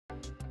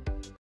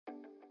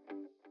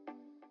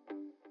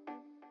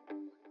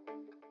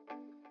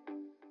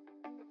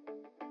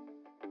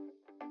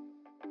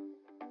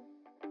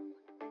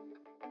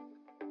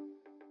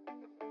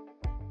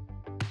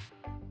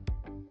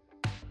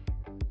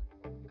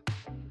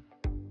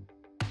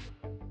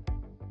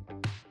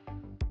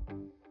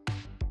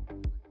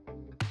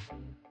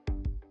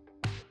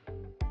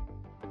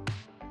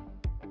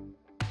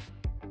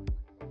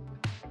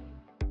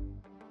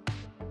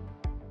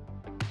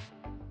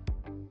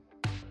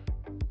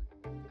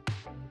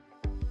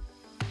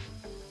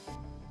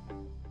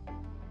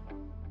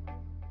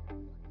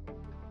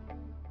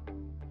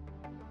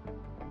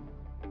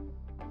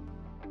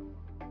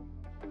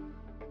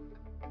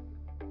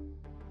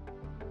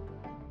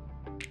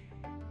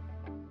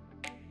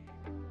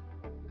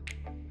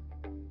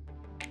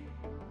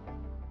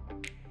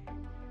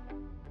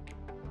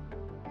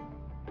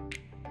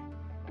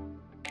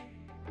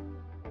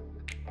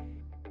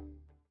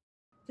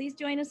Please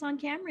join us on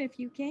camera if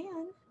you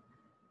can.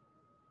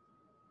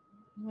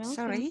 Welcome.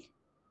 Sorry.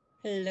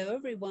 Hello,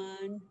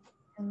 everyone.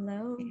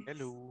 Hello.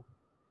 Hello.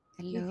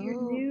 If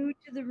you're new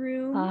to the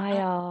room,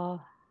 Hi,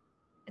 all.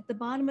 at the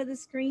bottom of the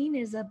screen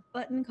is a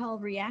button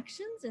called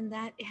Reactions, and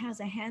that has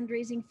a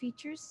hand-raising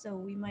feature, so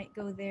we might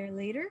go there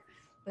later,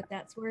 but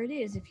that's where it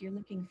is if you're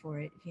looking for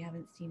it, if you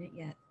haven't seen it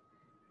yet.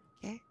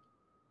 Okay.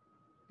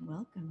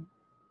 Welcome.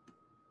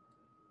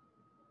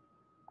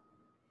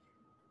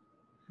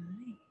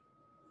 Hi.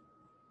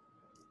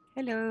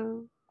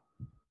 Hello.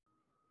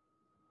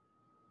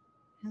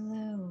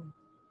 Hello.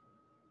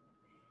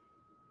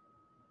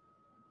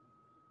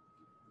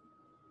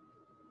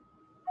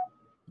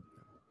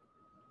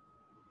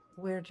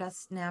 We're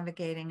just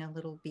navigating a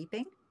little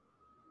beeping.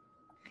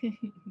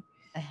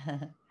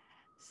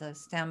 So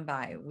stand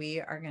by. We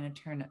are going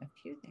to turn a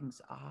few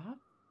things off.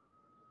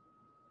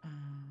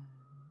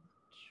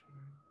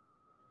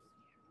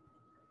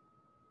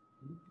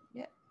 Sure.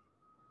 Yeah.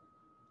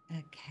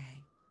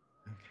 Okay.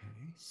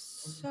 Okay.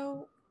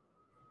 So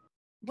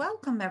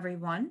welcome,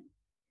 everyone.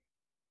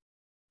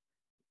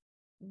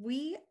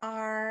 We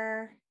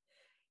are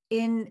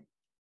in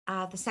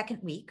the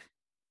second week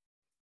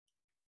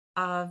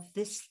of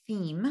this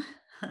theme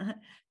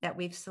that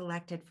we've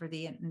selected for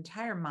the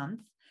entire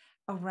month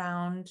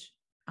around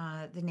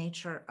the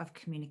nature of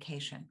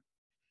communication.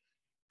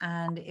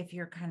 And if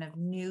you're kind of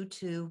new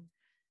to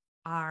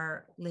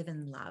our Live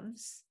in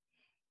Loves,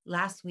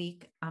 last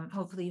week,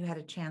 hopefully you had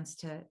a chance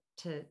to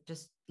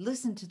just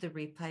listen to the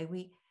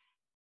replay.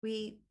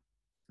 We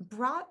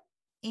brought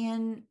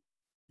in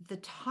the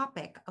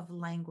topic of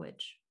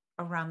language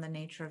around the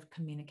nature of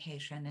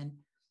communication. And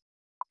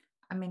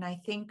I mean,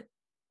 I think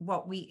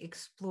what we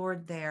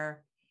explored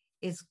there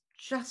is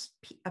just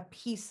a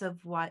piece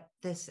of what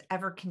this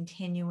ever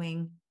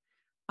continuing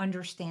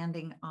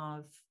understanding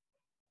of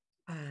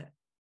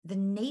the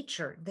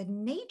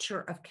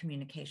nature of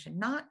communication,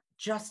 not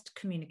just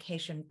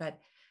communication, but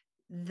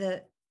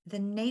the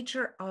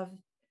nature of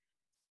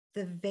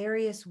the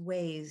various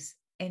ways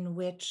in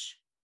which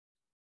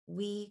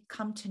we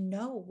come to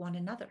know one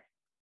another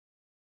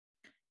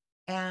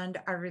and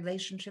our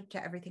relationship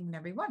to everything and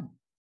everyone.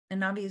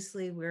 And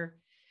obviously we're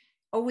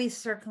always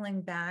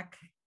circling back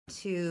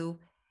to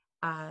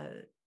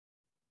the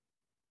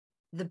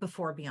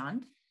before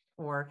beyond,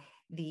 or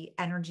the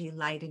energy,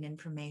 light, and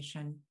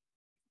information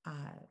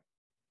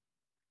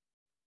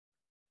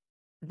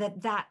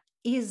that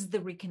is the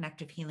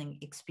reconnective healing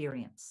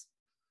experience.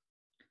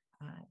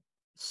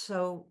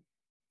 So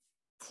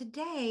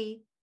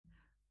today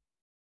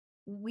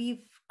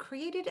we've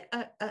created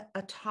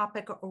a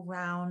topic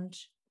around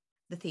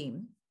the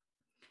theme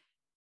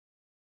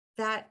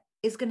that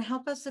is going to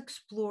help us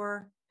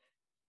explore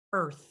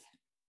Earth.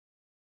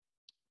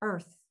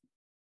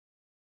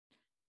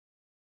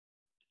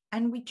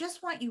 And we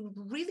just want you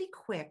really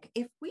quick,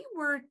 if we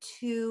were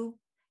to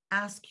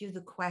ask you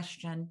the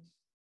question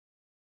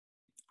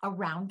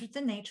around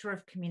the nature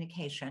of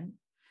communication,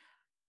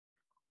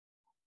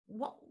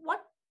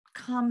 what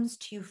comes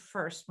to you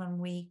first when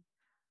we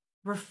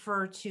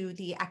refer to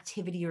the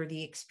activity or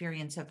the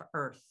experience of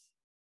Earth?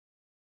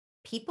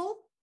 People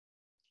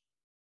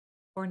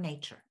or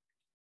nature?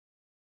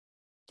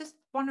 Just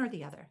one or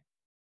the other.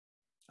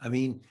 I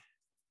mean,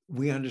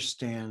 we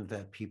understand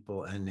that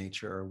people and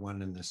nature are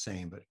one and the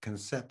same, but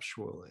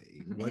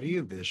conceptually, what are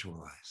you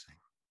visualizing?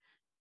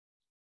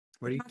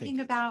 What do you think? Talking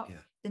about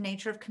the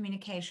nature of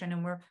communication,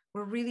 and we're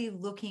really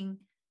looking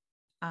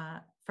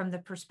from the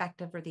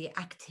perspective or the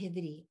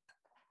activity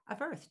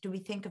of Earth. Do we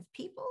think of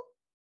people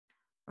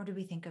or do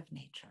we think of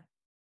nature?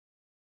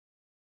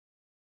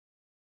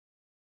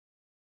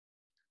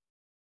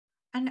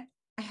 And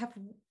I have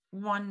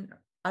one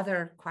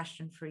other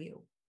question for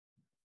you.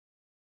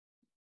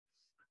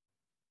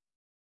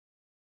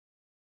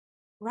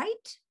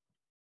 Write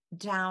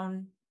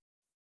down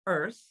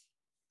Earth,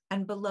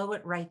 and below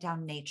it, write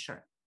down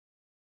nature.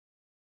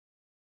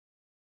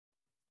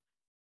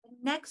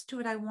 Next to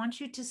it, I want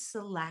you to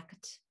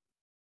select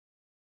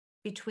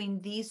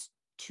between these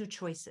two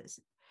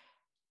choices.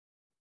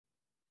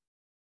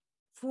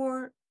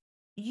 For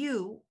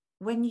you,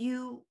 when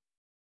you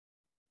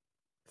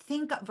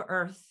think of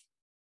Earth,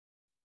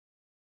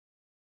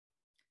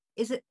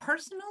 is it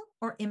personal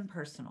or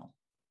impersonal?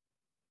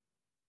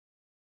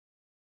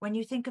 When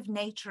you think of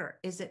nature,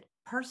 is it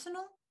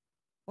personal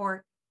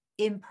or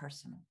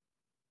impersonal?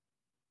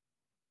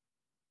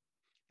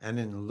 And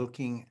in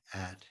looking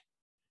at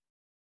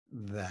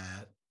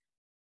that,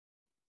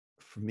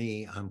 for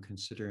me, I'm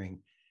considering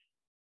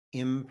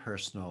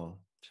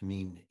impersonal to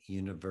mean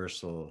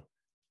universal,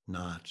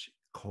 not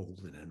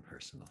cold and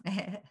impersonal.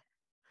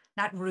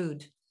 Not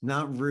rude.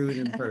 Not rude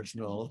and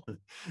personal,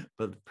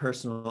 but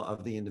personal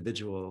of the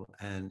individual,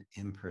 and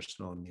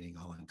impersonal meaning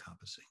all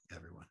encompassing,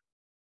 everyone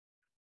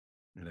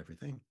and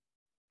everything.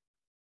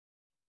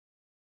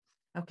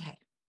 Okay.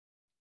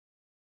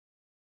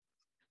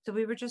 So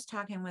we were just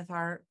talking with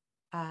our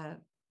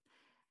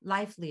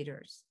life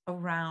leaders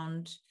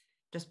around,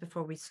 just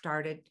before we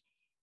started,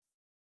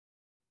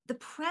 the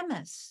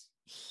premise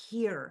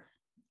here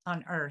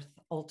on Earth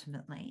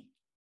ultimately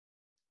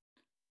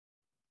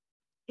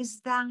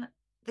is that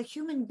the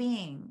human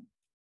being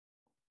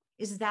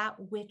is that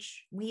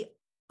which we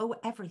owe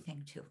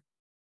everything to.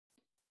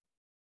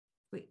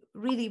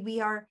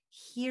 We are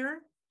here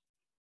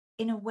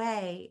in a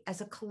way as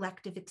a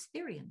collective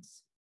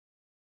experience.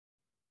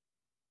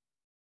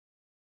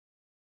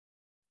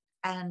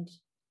 And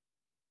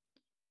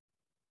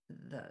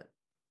the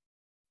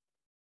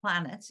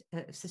planet,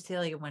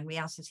 Cecilia, when we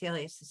asked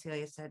Cecilia,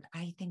 Cecilia said,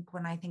 I think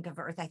when I think of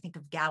Earth, I think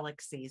of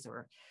galaxies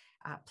or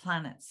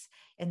planets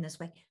in this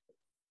way.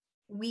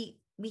 We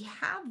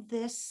have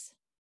this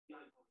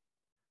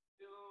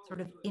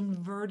sort of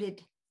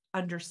inverted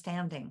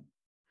understanding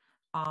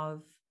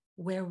of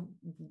where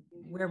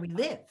we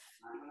live.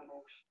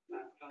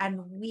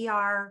 And we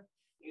are,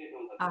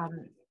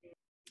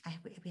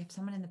 we have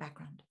someone in the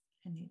background.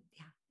 And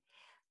yeah,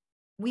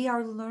 we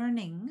are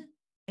learning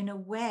in a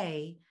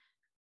way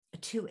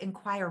to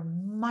inquire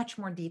much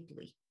more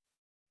deeply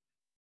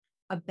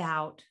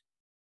about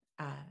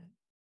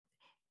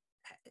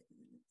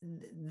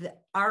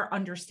our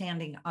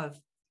understanding of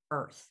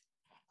Earth.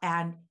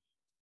 And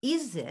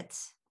is it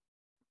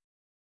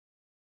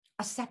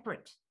a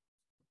separate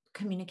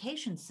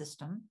communication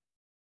system?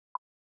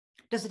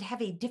 Does it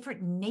have a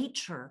different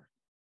nature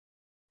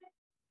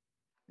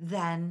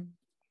than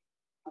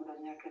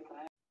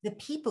the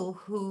people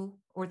who,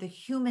 or the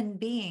human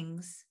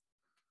beings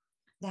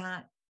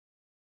that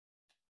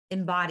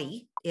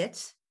embody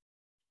it?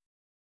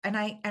 And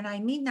I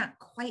mean that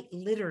quite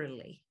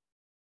literally.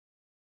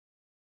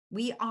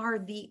 We are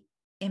the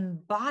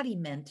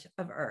embodiment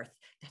of Earth.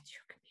 That's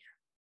your computer.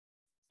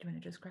 Do you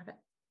want to just grab it?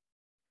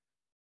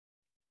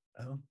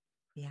 Oh,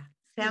 yeah.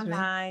 Stand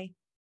by.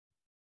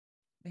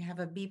 We have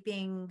a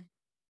beeping.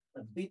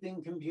 A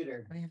beeping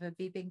computer. We have a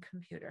beeping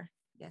computer.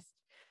 Yes.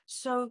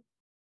 So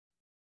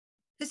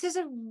this is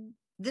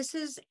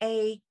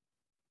a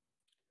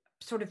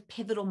sort of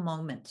pivotal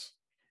moment,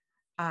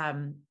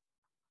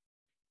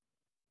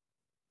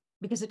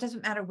 because it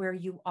doesn't matter where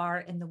you are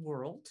in the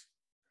world.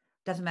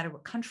 Doesn't matter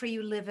what country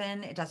you live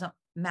in. It doesn't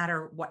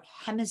matter what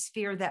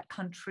hemisphere that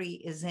country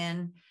is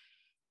in.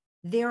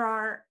 There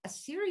are a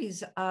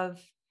series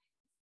of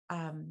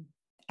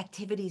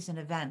activities and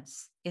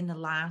events in the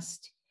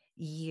last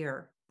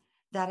year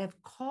that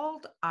have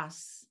called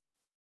us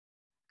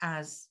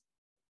as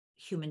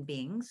human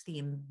beings, the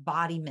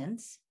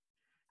embodiments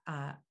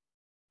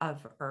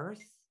of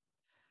Earth,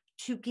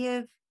 to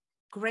give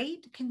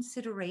great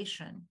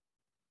consideration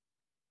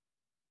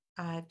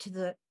to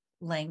the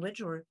language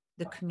or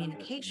the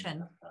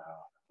communication.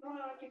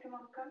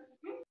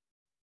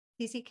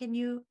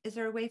 Cece, is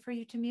there a way for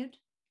you to mute?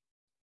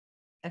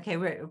 Okay,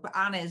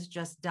 Anna is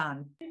just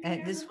done.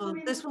 This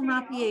will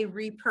not be a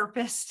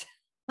repurposed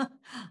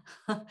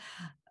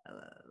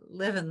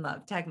live and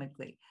love,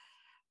 technically.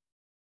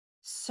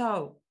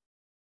 So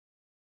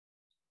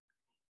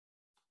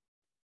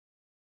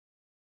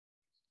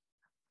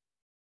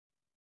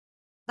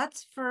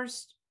let's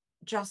first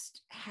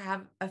just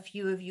have a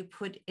few of you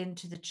put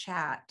into the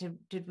chat.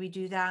 Did we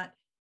do that?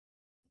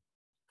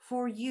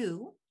 For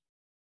you,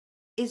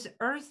 is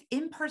Earth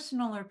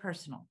impersonal or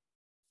personal?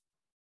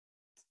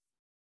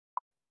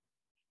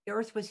 The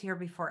Earth was here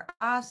before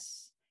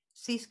us.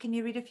 Cease, can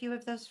you read a few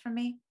of those for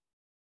me?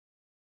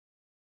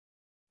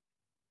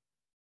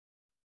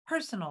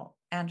 Personal,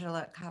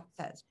 Angela Kopp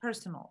says.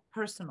 Personal,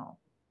 personal.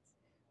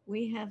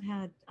 We have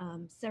had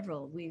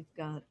several. We've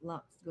got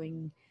lots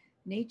going.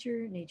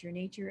 Nature, nature,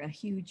 nature, a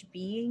huge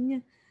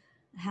being,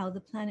 how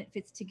the planet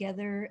fits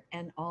together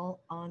and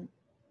all on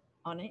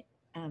it,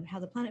 how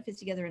the planet fits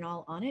together and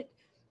all on it.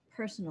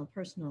 Personal,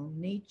 personal.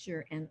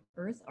 Nature and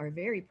Earth are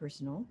very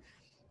personal.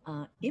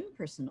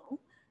 Impersonal.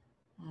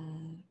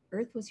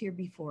 Earth was here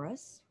before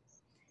us.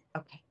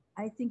 Okay.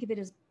 I think of it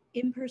as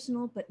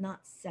impersonal, but not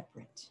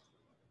separate.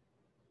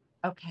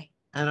 Okay.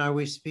 And are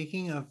we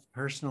speaking of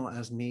personal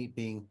as me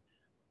being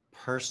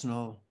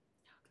personal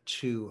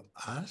to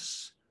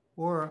us?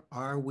 Or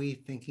are we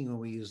thinking when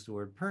we use the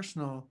word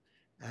personal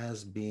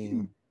as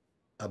being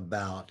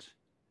about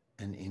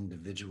an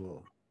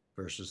individual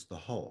versus the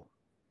whole?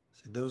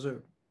 So those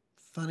are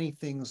funny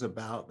things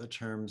about the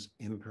terms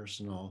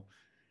impersonal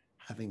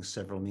having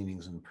several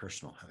meanings and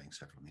personal having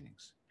several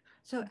meanings.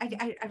 So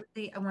I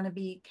want to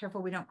be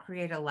careful we don't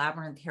create a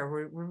labyrinth here.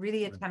 We're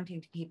really Right.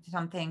 attempting to keep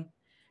something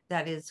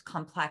that is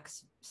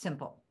complex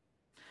simple.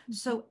 Mhm.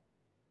 So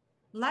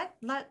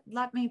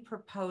let me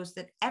propose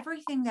that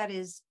everything that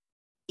is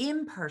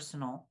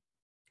impersonal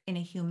in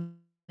a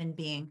human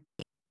being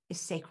is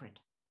sacred.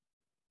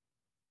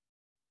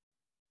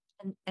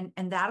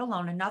 And that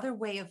alone, another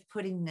way of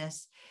putting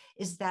this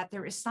is that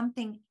there is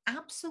something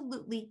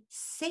absolutely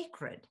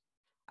sacred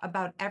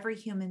about every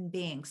human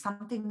being,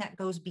 something that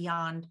goes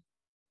beyond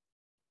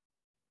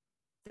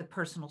the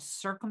personal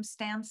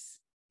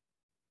circumstance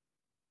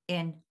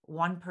in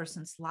one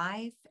person's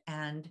life,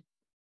 and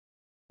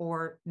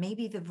or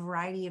maybe the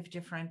variety of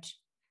different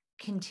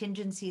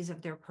contingencies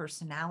of their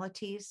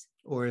personalities.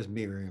 Or as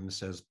Miriam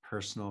says,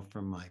 personal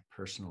from my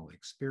personal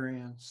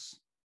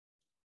experience.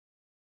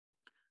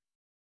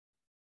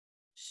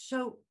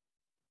 So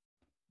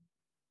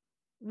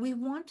we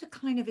want to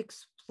kind of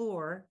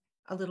explore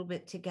a little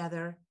bit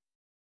together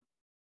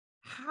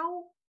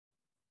how,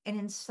 and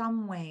in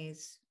some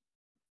ways,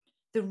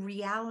 the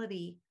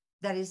reality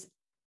that is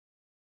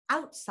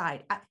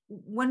outside.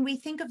 When we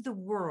think of the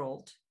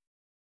world,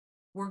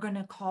 we're going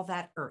to call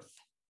that Earth.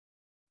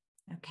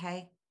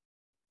 Okay.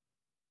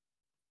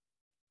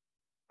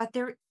 But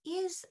there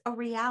is a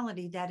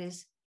reality that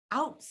is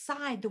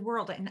outside the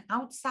world and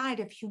outside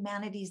of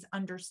humanity's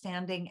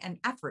understanding and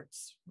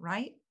efforts,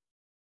 right?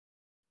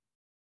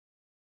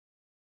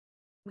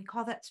 We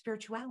call that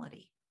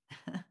spirituality.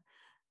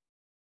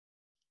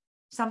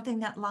 Something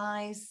that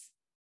lies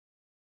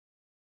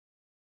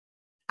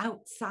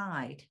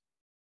outside,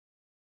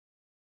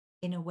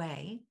 in a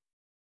way,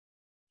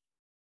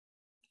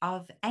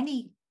 of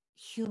any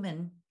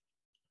human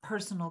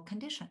personal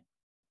condition.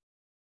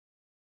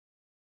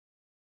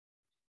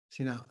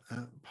 See, now,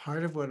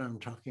 part of what I'm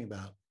talking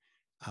about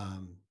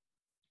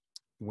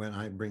when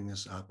I bring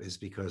this up is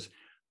because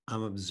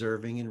I'm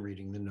observing and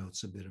reading the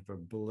notes a bit of a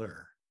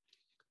blur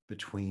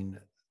between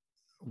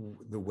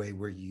the way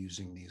we're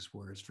using these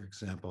words. For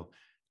example,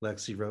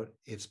 Lexi wrote,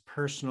 "It's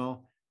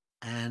personal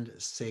and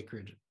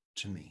sacred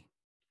to me."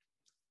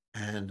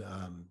 And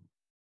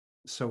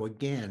so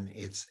again,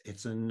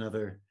 it's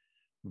another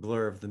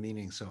blur of the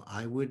meaning. So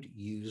I would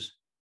use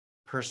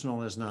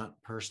personal as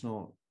not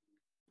personal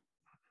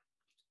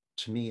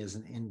to me as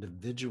an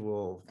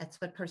individual. That's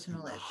what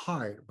personal is.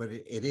 Heart, but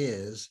it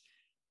is.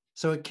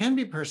 So it can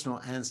be personal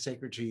and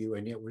sacred to you,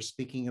 and yet we're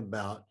speaking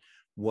about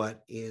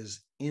what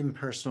is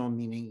impersonal,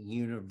 meaning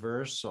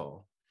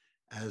universal,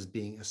 as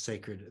being a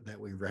sacred that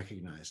we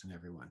recognize in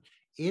everyone.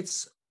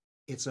 It's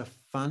a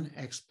fun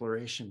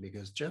exploration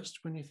because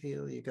just when you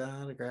feel you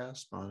got a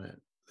grasp on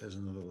it, there's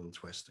another little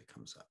twist that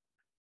comes up.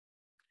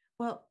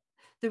 Well,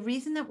 the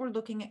reason that we're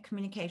looking at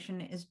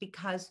communication is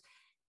because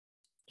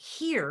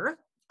here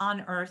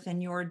on Earth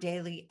in your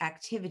daily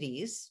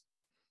activities,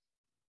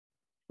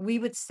 we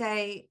would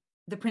say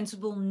the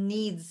principal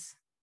needs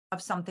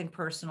of something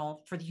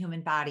personal for the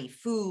human body: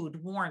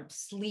 food, warmth,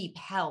 sleep,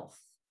 health,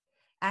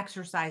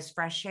 exercise,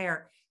 fresh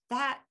air.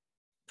 That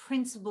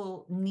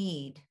principal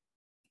need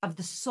of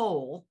the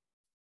soul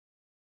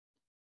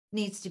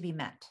needs to be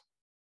met.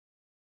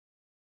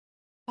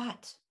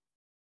 But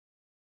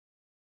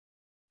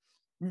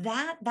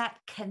that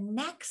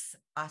connects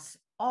us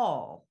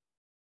all,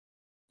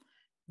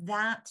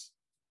 that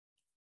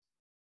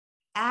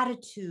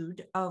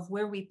attitude of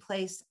where we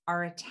place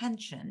our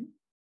attention,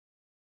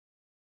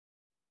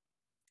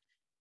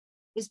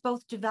 is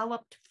both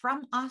developed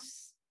from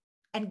us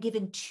and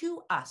given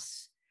to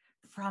us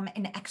from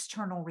an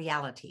external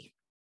reality.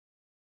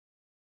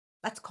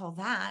 Let's call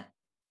that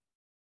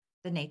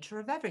the nature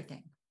of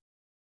everything.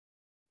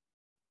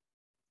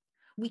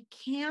 We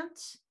can't,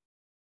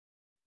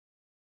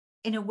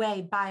 in a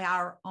way, by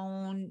our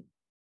own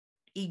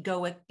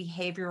egoic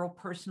behavioral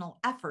personal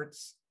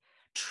efforts,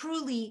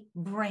 truly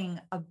bring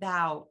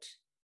about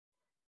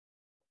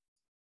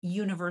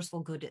universal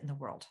good in the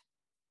world,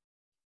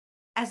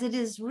 as it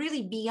is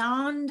really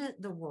beyond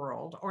the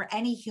world or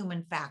any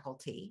human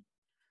faculty.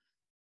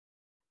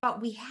 But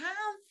we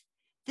have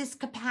this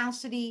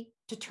capacity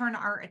to turn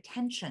our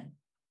attention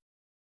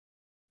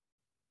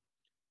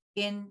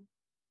in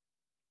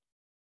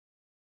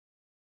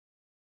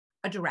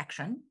a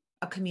direction,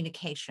 a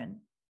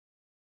communication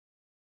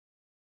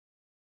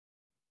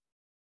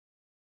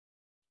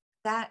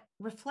that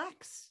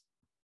reflects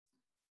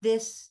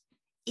this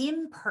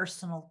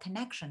impersonal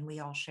connection we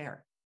all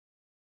share.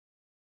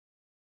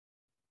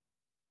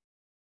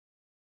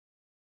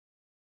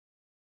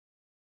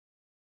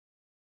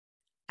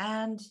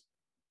 And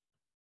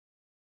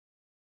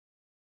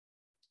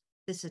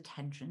this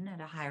attention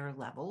at a higher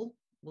level,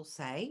 we'll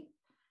say,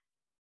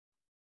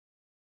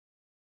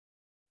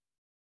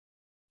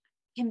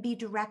 can be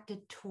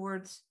directed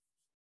towards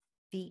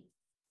the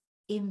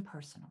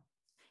impersonal,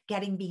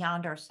 getting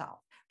beyond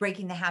ourselves,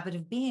 breaking the habit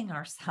of being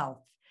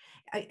ourselves.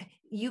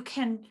 You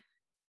can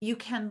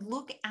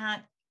look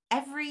at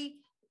every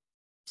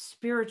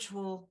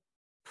spiritual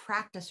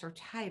practice or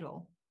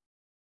title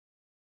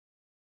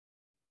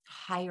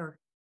higher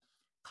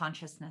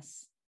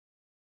consciousness.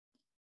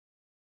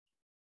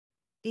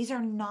 These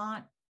are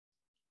not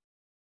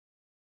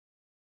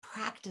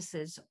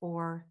practices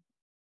or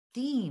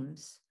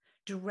themes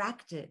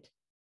directed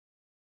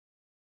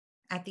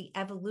at the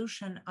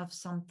evolution of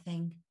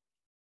something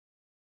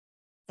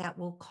that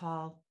we'll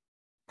call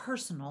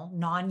personal,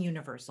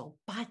 non-universal,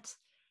 but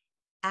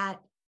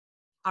at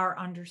our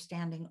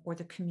understanding or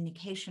the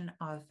communication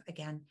of,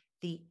 again,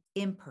 the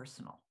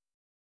impersonal.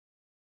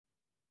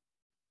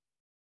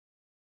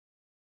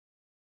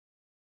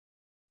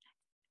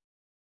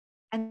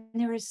 And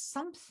there is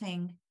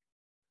something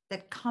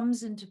that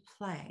comes into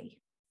play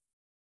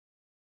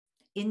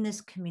in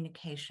this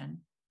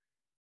communication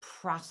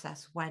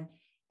process when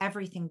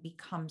everything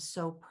becomes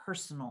so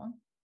personal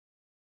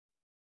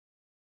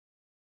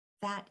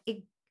that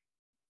it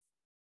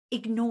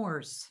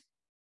ignores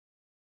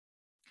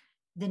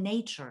the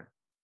nature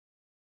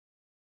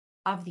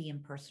of the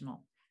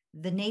impersonal,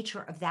 the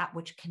nature of that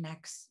which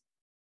connects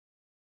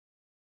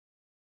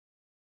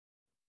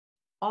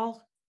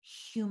all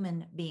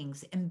human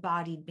beings,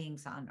 embodied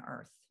beings on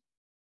earth.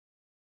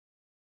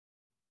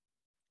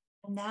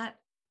 And that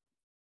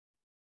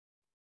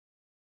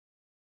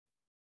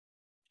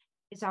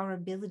is our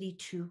ability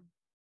to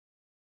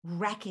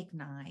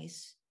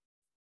recognize,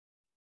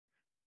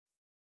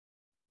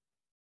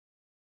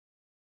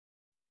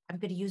 I'm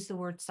going to use the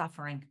word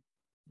suffering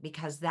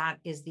because that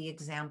is the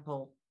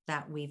example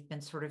that we've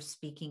been sort of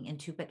speaking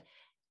into, but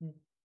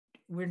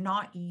we're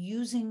not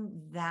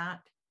using that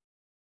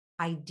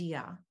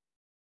idea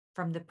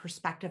from the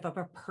perspective of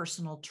a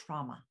personal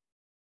trauma.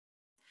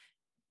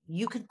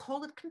 You could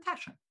call it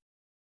compassion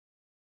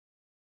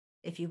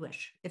if you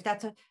wish, if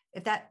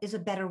that is a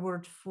better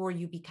word for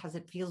you because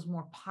it feels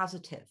more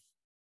positive.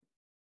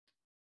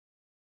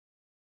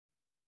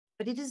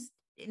 But it is,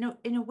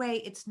 in a way,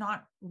 it's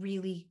not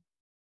really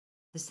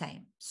the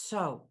same.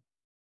 So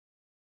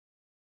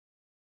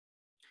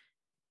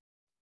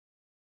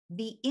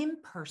the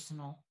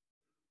impersonal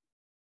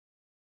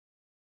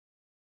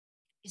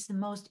is the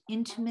most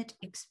intimate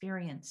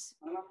experience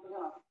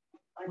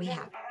we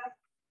have.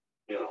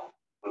 You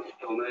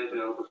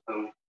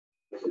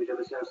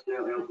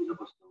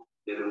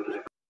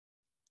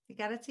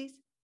got it, Cece?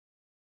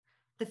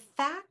 The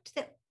fact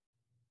that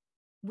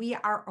we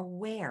are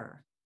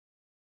aware,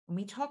 and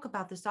we talk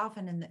about this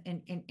often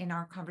in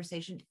our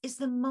conversation, is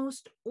the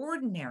most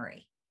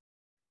ordinary,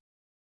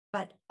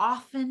 but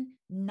often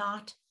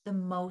not the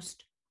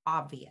most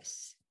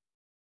obvious.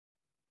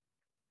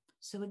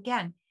 So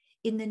again,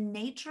 in the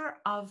nature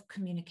of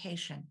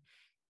communication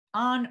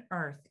on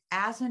Earth,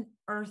 as an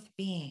Earth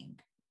being,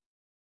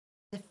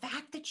 the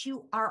fact that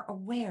you are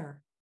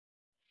aware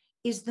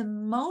is the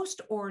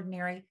most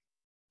ordinary,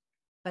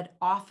 but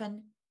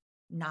often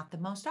not the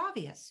most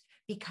obvious,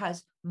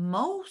 because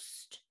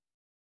most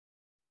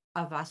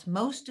of us,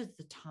 most of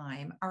the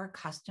time, are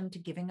accustomed to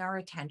giving our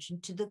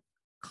attention to the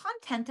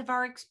content of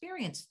our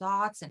experience,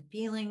 thoughts and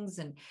feelings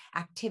and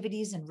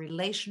activities and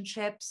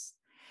relationships.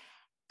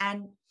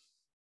 And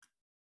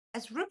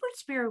as Rupert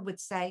Spira would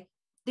say,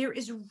 there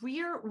is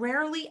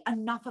rarely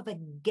enough of a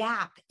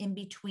gap in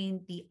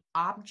between the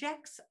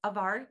objects of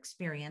our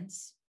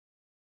experience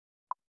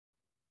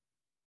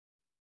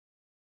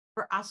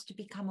for us to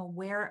become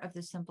aware of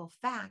the simple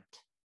fact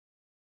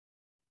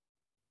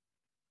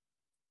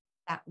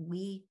that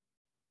we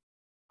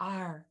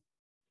are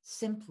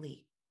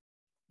simply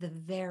the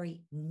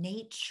very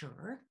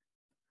nature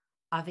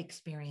of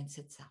experience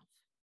itself.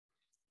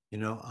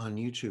 On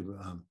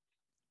YouTube,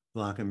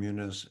 Blanca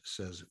Munoz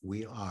says,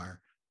 we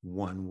are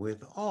one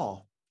with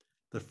all.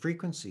 The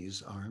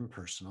frequencies are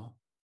impersonal.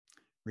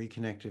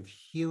 Reconnective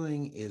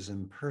healing is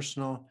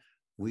impersonal.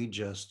 We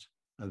just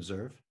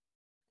observe,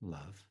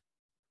 love,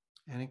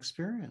 and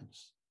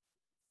experience.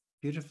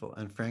 Beautiful.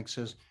 And Frank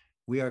says,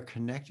 we are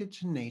connected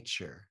to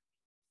nature.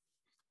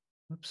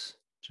 Oops,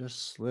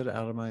 just slid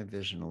out of my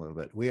vision a little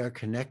bit. We are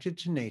connected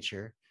to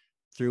nature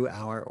through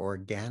our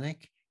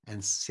organic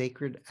and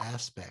sacred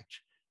aspect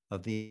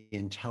of the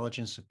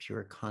intelligence of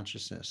pure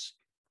consciousness.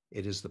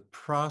 It is the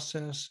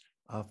process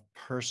of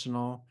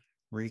personal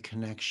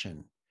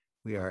reconnection.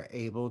 We are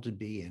able to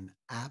be in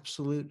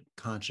absolute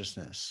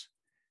consciousness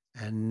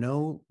and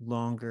no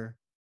longer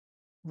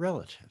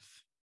relative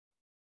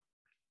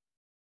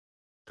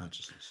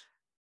consciousness.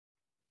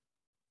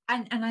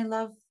 And I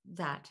love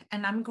that.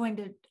 And I'm going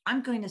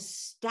to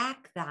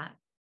stack that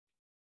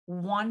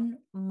with one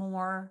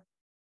more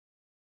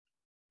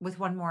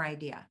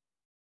idea.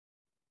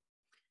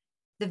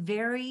 The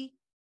very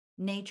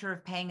nature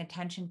of paying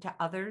attention to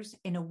others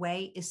in a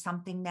way is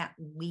something that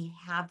we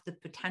have the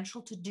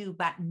potential to do,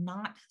 but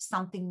not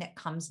something that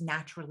comes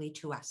naturally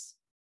to us.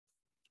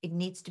 It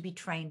needs to be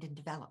trained and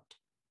developed.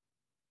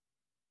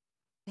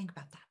 Think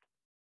about that.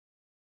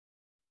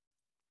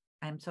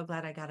 I'm so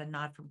glad I got a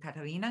nod from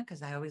Katarina,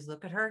 because I always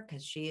look at her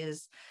because she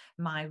is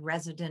my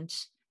resident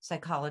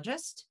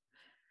psychologist.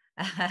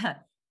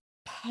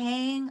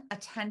 Paying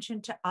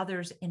attention to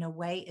others in a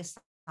way is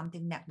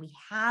something that we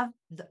have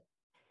the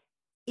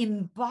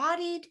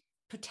embodied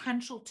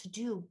potential to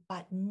do,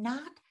 but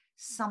not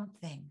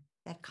something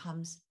that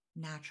comes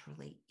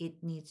naturally. It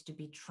needs to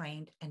be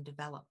trained and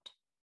developed.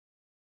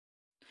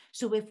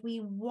 So if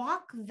we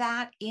walk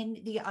that in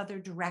the other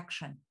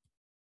direction,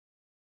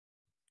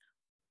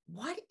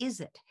 what is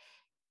it?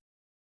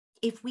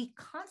 If we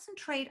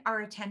concentrate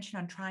our attention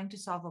on trying to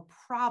solve a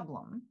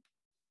problem,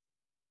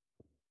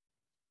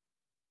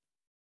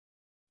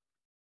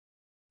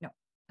 no,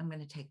 I'm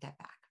going to take that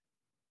back.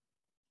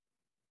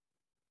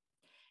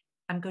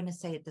 I'm going to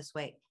say it this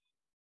way.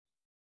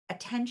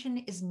 Attention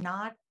is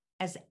not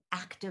as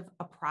active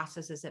a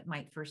process as it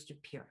might first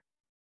appear.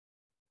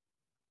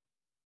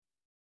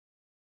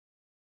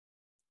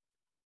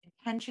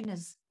 Attention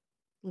is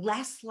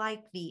less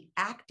like the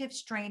active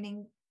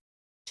straining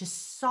to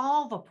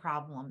solve a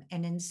problem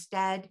and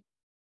instead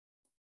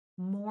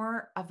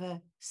more of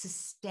a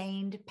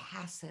sustained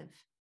passive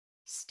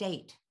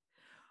state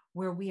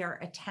where we are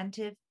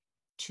attentive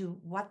to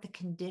what the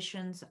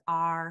conditions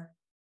are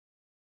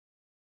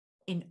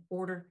in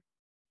order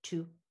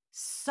to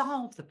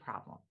solve the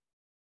problem.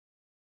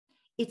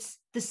 It's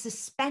the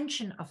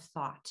suspension of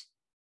thought,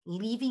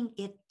 leaving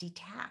it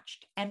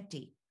detached,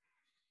 empty,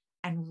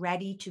 and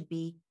ready to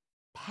be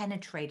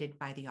penetrated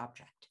by the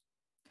object.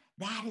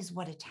 That is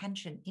what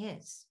attention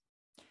is.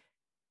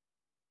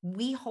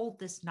 We hold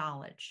this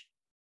knowledge.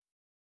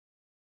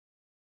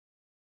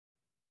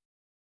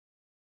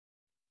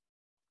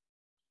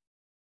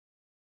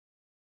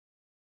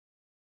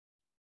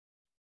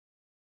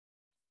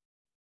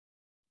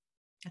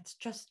 Let's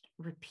just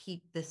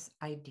repeat this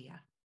idea.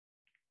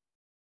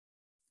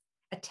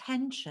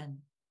 Attention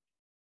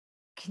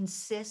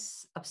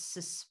consists of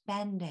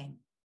suspending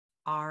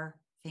our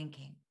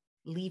thinking,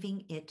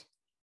 leaving it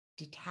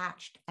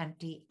detached,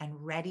 empty, and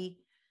ready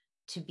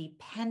to be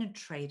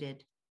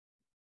penetrated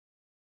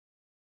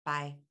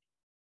by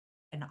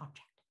an object.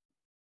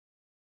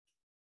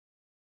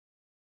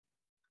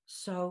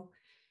 So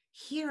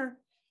here,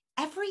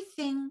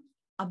 everything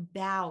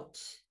about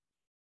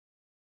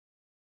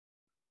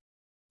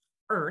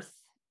Earth,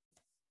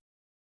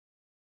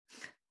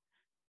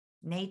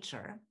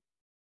 nature,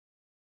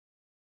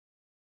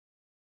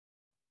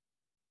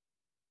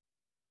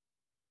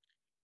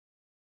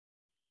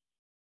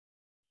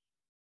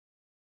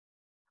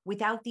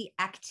 without the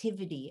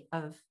activity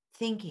of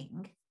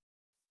thinking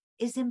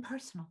is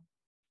impersonal.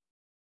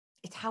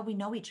 It's how we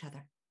know each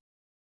other.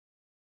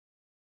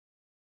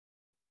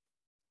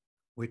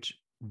 Which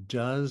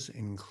does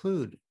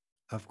include,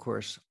 of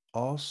course,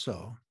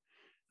 also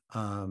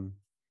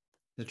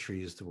the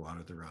trees, the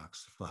water, the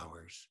rocks, the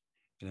flowers,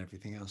 and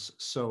everything else.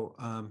 So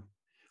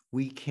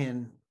we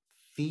can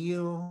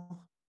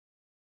feel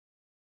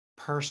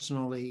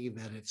personally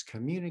that it's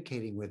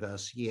communicating with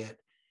us, yet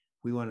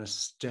we want to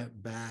step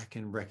back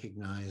and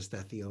recognize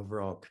that the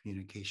overall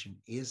communication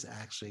is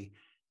actually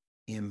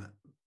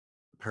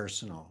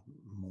impersonal,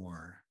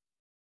 more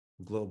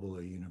global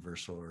or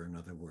universal, or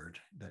another word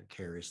that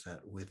carries that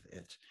with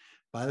it.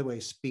 By the way,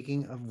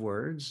 speaking of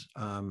words,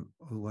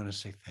 we want to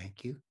say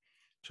thank you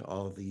to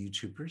all of the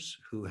YouTubers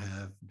who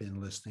have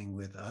been listening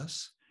with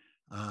us.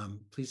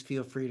 Please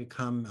feel free to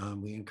come.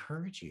 We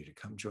encourage you to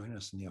come join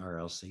us in the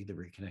RLC, the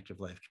Reconnective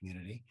Life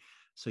Community,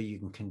 so you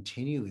can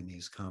continue in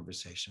these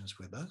conversations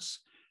with us.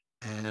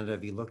 And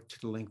if you look to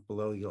the link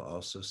below, you'll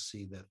also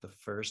see that the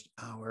first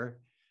hour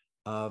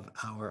of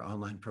our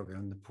online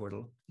program, the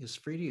portal, is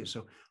free to you.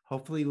 So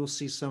hopefully we'll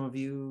see some of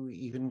you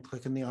even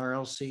click in the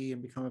RLC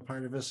and become a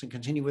part of us and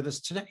continue with us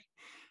today.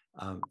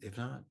 If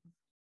not,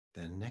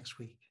 then next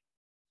week.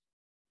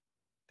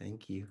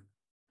 Thank you.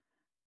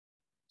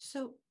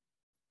 So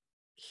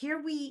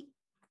here we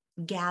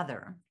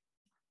gather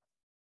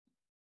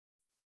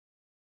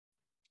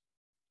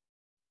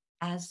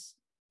as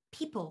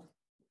people,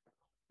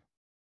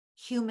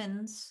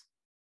 humans,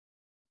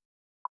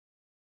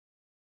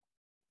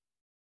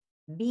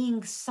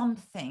 being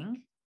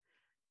something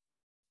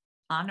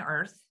on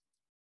Earth,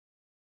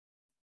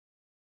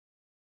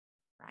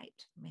 right?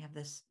 We have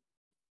this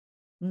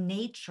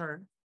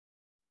nature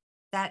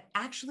that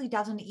actually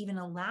doesn't even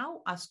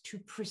allow us to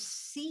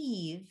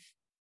perceive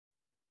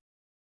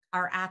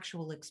our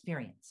actual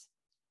experience,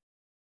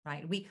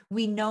 right?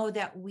 We know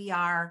that we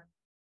are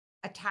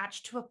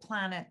attached to a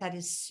planet that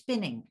is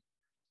spinning.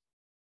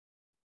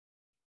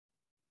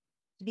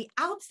 The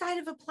outside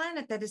of a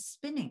planet that is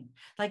spinning,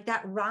 like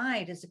that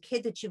ride as a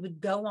kid that you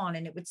would go on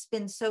and it would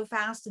spin so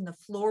fast and the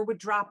floor would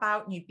drop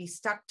out and you'd be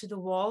stuck to the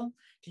wall.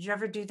 Did you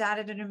ever do that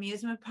at an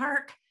amusement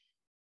park?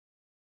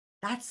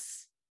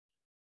 That's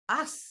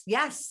us.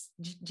 Yes,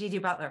 Gigi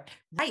Butler.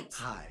 Right.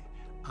 Hi,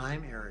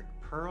 I'm Eric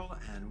Pearl,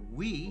 and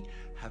we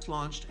have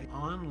launched an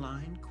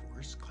online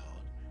course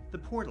called The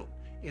Portal.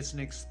 It's an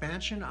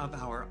expansion of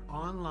our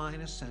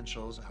online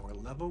essentials, our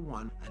level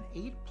 1,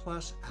 an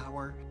 8+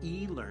 hour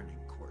e-learning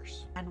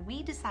course. And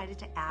we decided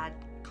to add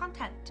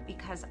content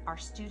because our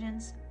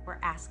students were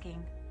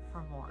asking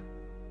for more.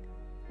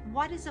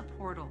 What is a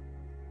portal?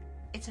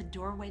 It's a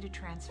doorway to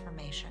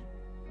transformation.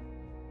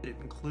 It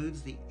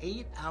includes the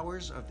 8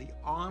 hours of the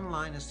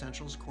online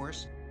essentials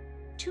course,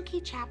 2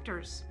 key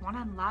chapters, one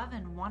on love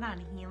and one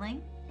on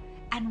healing,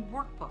 and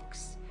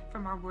workbooks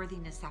from our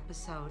worthiness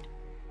episode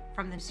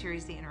from the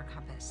series The Inner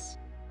Compass.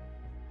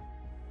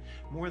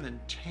 More than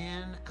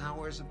 10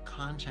 hours of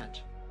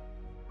content.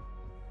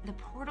 The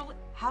portal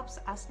helps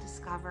us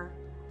discover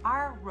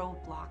our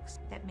roadblocks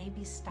that may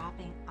be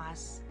stopping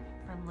us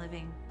from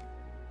living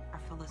our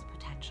fullest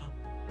potential.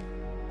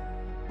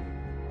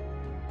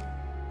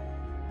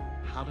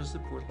 How does the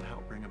portal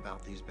help bring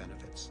about these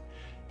benefits?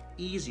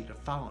 Easy to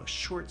follow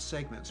short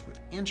segments with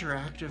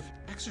interactive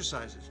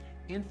exercises,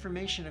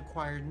 information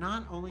acquired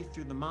not only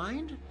through the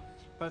mind,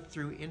 but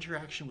through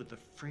interaction with the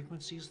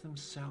frequencies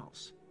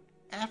themselves.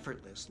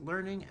 Effortless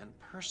learning and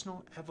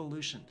personal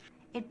evolution.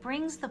 It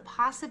brings the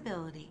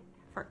possibility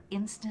for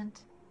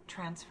instant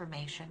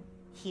transformation,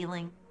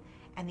 healing,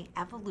 and the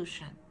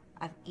evolution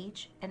of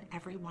each and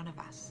every one of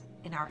us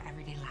in our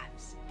everyday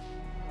lives.